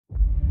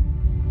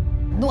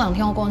鹿港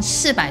天后宫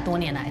400多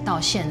年来到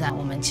现在，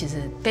我们其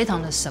实非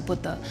常的舍不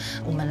得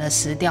我们的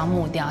石雕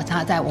木雕，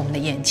它在我们的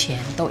眼前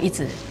都一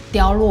直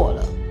凋落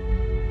了。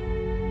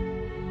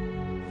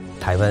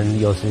台湾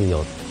又是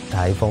有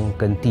台风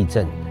跟地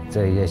震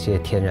这一些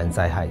天然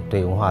灾害，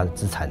对文化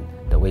资产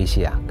的威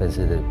胁啊，更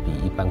是比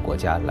一般国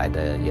家来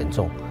得严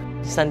重。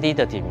3D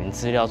的点名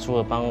资料，除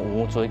了帮文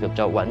物做一个比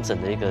较完整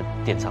的一个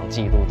典藏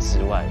记录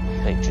之外，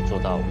可以去做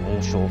到文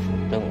物修复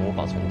跟文物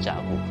保存加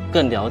固，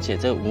更了解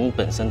这个文物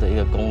本身的一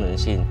个功能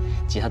性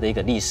及它的一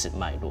个历史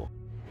脉络。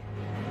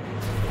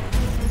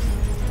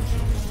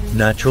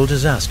Natural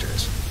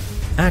disasters,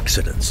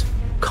 accidents,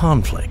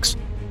 conflicts,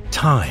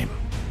 time,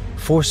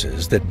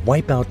 forces that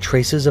wipe out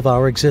traces of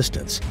our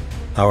existence,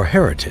 our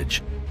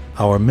heritage,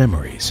 our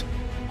memories,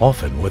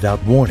 often without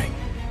warning.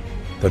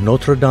 The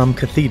Notre Dame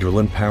Cathedral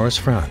in Paris,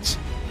 France,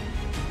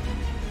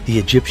 the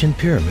Egyptian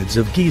pyramids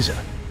of Giza,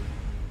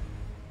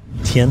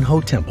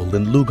 Tianhou Temple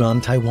in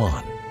Lukang,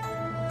 Taiwan,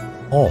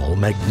 all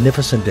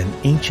magnificent and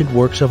ancient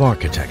works of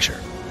architecture.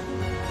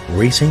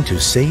 Racing to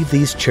save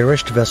these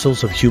cherished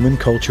vessels of human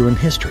culture and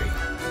history,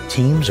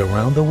 teams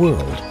around the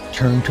world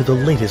turn to the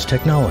latest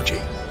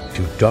technology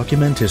to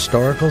document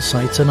historical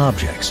sites and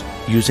objects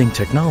using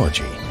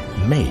technology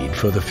made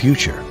for the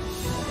future.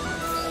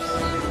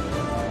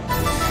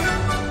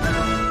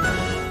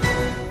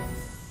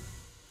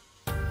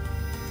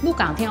 鹿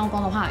港天后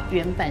宫的话，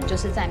原本就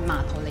是在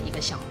码头的一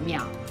个小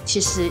庙，其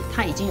实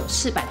它已经有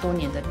400多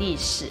年的历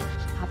史，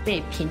它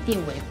被评定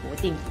为国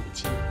定古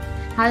迹。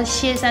它是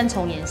歇山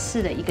重岩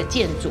式的一个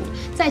建筑，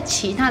在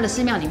其他的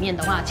寺庙里面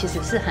的话，其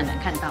实是很难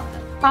看到的。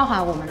包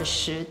含我们的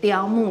石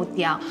雕、木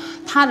雕，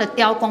它的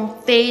雕工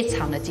非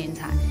常的精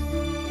彩。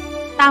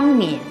当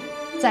年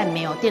在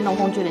没有电动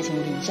工具的情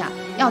形下，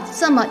要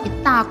这么一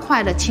大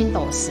块的青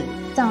斗石，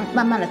这样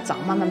慢慢的凿，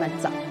慢慢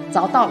凿，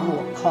凿到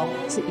裸空，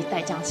是一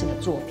代将士的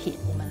作品。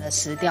我们的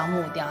石雕、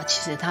木雕，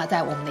其实它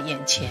在我们的眼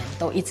前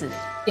都一直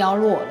凋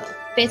落了。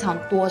非常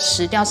多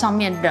石雕上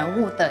面人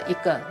物的一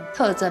个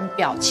特征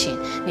表情，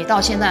你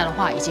到现在的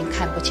话已经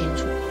看不清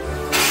楚。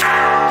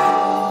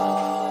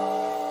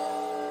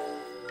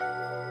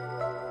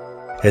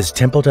As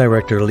Temple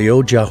Director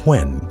Liu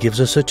Jiahuan gives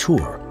us a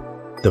tour,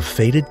 the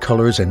faded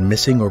colors and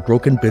missing or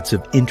broken bits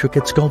of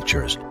intricate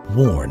sculptures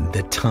warn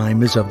that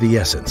time is of the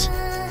essence.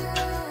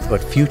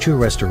 But future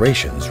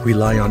restorations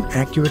rely on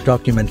accurate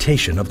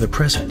documentation of the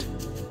present.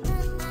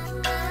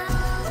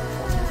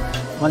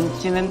 我们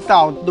今天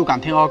到鹿港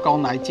天后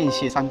宫来进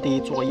行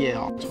3D 作业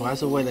哦，主要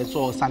是为了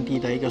做3D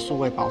的一个数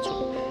位保存。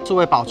数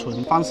位保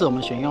存方式，我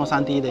们选用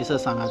3D 雷射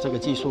扫描这个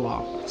技术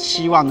哦，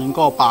希望能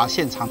够把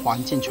现场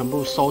环境全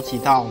部收集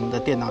到我们的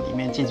电脑里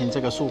面进行这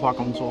个数化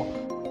工作。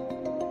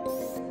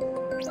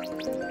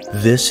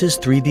This is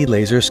 3D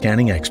laser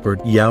scanning expert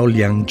Yao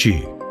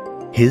Liangji.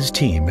 His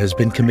team has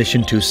been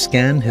commissioned to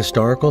scan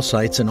historical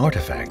sites and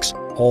artifacts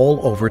all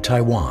over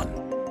Taiwan.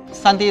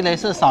 3D 雷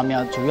射扫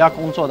描主要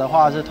工作的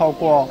话是透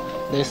过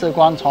雷射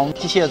光从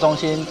机械的中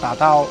心打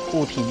到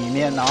物体里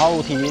面，然后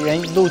物体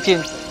原路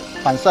径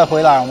反射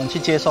回来，我们去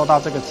接收到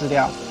这个资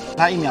料。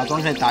它1秒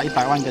钟可以打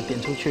100万个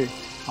点出去。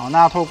好，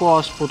那透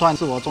过不断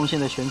自我中心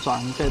的旋转，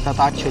我们可以得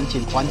到全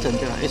景完整的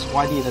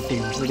SYD 的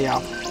点云资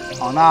料。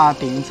好，那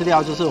点云资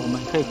料就是我们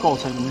可以构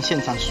成我们现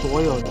场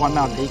所有外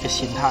貌的一个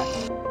形态。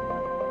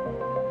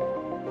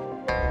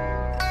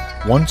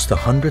Once the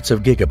hundreds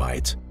of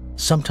gigabytes,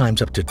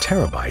 sometimes up to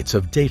terabytes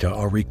of data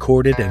are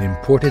recorded and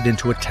imported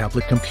into a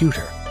tablet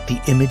computer, the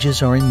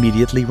images are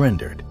immediately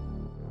rendered.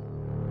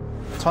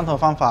 传统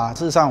方法，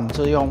事实上我们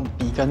是用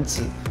笔跟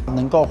纸，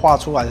能够画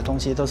出来的东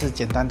西都是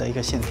简单的一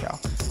个线条，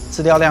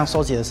资料量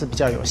收集的是比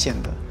较有限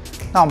的。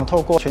那我们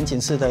透过全景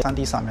式的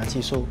3D 扫描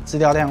技术，资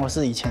料量会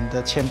是以前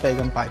的1000倍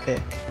跟100倍。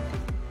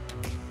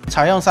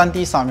采用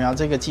3D 扫描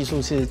这个技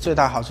术是最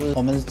大好处，是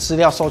我们资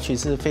料收取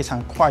是非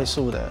常快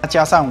速的，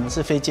加上我们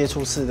是非接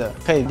触式的，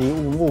可以离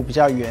文物比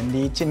较远、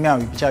离进庙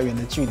宇比较远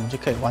的距离，就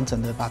可以完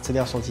整的把资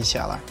料收集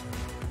下来。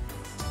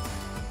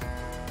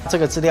这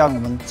个资料我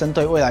们针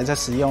对未来在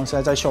使用，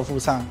在修复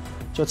上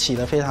就起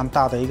了非常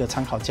大的一个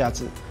参考价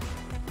值。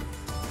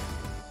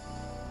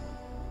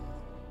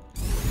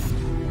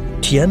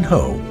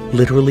Tianhou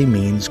literally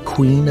means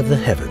Queen of the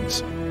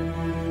Heavens.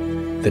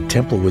 The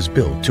temple was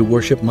built to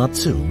worship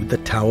Matsu, the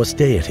Taoist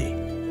deity.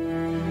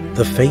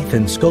 The faith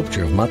and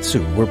sculpture of Matsu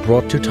were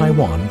brought to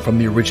Taiwan from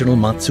the original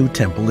Matsu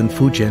temple in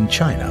Fujian,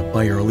 China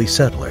by early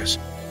settlers.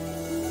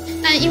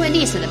 但因为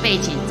历史的背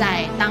景，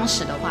在当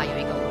时的话有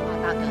一个文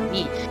化大革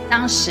命，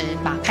当时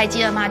把开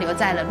基二妈留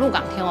在了鹿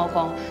港天后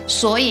宫，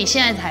所以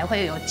现在才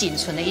会有仅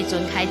存的一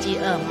尊开基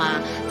二妈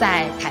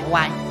在台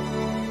湾。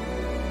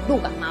鹿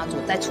港妈祖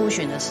在出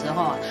巡的时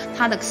候啊，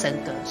她的神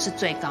格是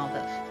最高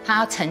的，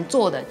她乘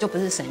坐的就不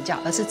是神教，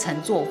而是乘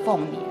坐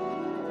凤辇。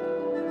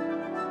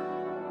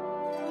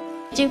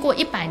经过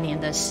100年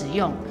的使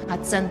用，她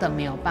真的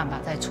没有办法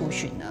再出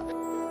巡了。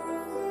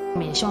我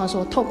们也希望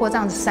说，透过这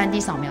样子3D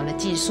扫描的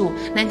技术，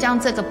能将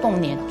这个凤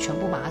辇全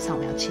部把它扫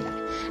描起来，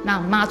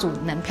让妈祖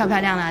能漂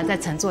漂亮亮的再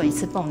乘坐一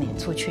次凤辇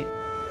出去。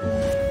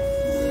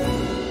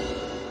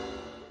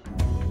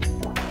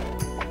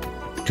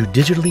To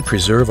digitally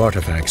preserve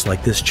artifacts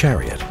like this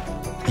chariot,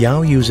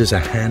 Yao uses a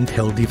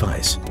handheld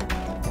device.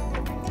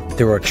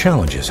 There are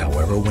challenges,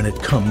 however, when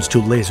it comes to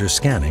laser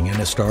scanning an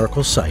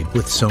historical site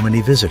with so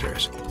many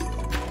visitors.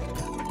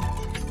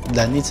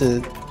 人一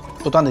直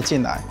不断的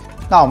进来，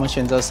那我们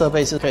选择设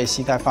备是可以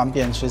携带方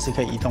便，随时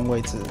可以移动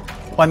位置。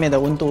外面的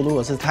温度如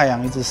果是太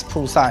阳一直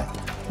曝晒，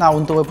那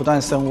温度会不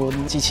断升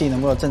温，机器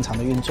能够有正常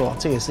的运作，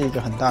这也是一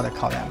个很大的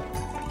考量。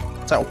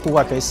在户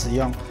外可以使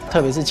用，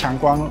特别是强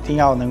光，一定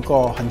要能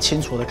够很清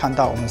楚的看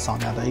到我们扫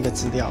描的一个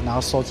资料，然后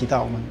收集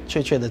到我们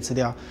确切的资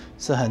料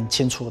是很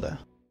清楚的。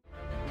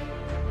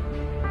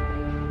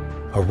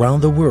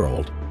 Around the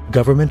world,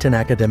 government and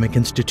academic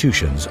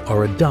institutions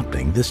are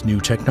adopting this new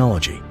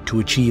technology to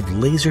achieve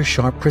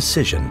laser-sharp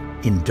precision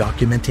in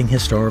documenting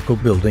historical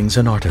buildings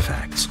and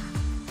artifacts.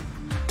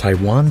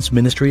 Taiwan's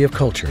Ministry of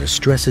Culture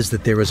stresses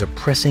that there is a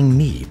pressing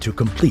need to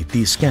complete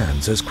these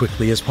scans as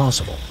quickly as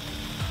possible.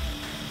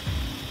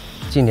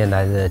 近年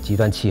来的极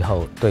端气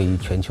候对于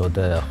全球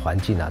的环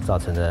境造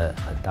成了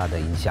很大的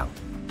影响。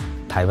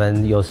台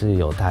湾又是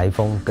有台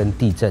风跟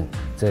地震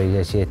这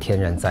一些天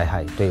然灾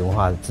害，对文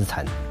化资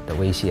产的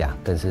威胁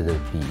更是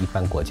比一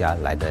般国家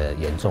来得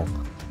严重。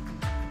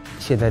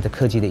现在的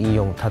科技的应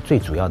用，它最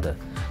主要的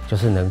就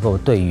是能够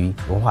对于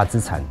文化资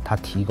产，它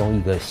提供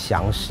一个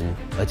详实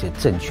而且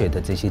正确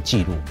的这些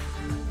记录。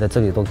那这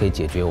个都可以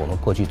解决我们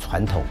过去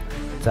传统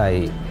在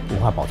文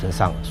化保存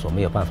上所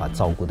没有办法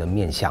照顾的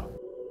面向。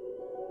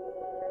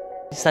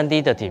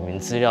 3D 的点云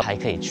资料还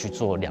可以去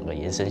做2个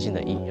延伸性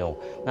的应用。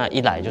那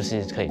一来就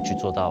是可以去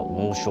做到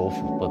文物修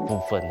复的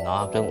部分，然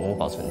后跟文物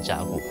保存加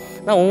固。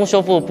那文物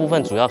修复的部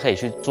分主要可以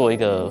去做一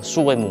个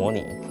数位模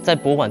拟，在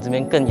博物馆这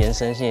边更延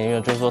伸性的应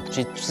用，就是说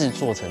去制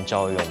作成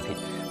教育用品，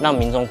让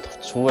民众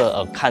除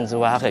了看之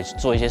外，他可以去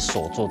做一些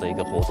手做的一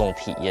个活动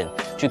体验，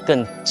去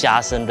更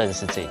加深认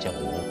识这件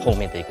文物后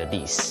面的一个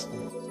历史。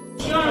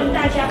希望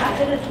大家把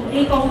这个土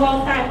地公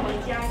公带回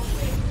家。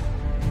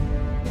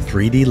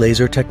 3D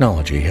laser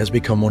technology has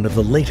become one of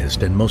the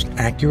latest and most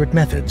accurate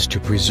methods to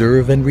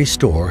preserve and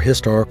restore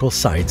historical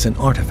sites and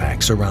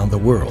artifacts around the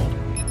world.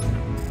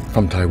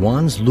 From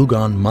Taiwan's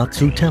Lukang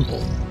Matsu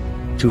Temple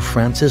to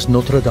France's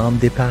Notre Dame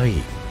de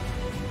Paris.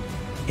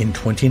 In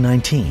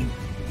 2019,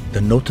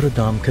 the Notre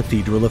Dame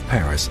Cathedral of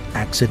Paris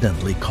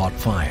accidentally caught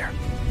fire.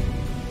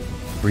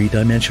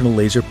 Three-dimensional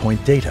laser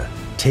point data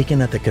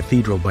taken at the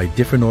cathedral by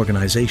different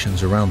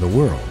organizations around the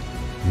world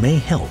may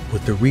help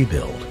with the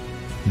rebuild.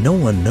 No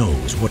one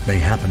knows what may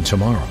happen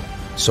tomorrow,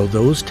 so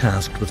those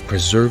tasked with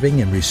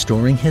preserving and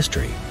restoring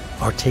history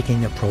are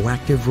taking a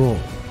proactive role,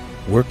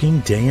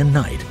 working day and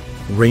night,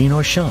 rain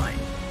or shine,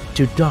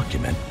 to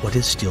document what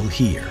is still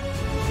here.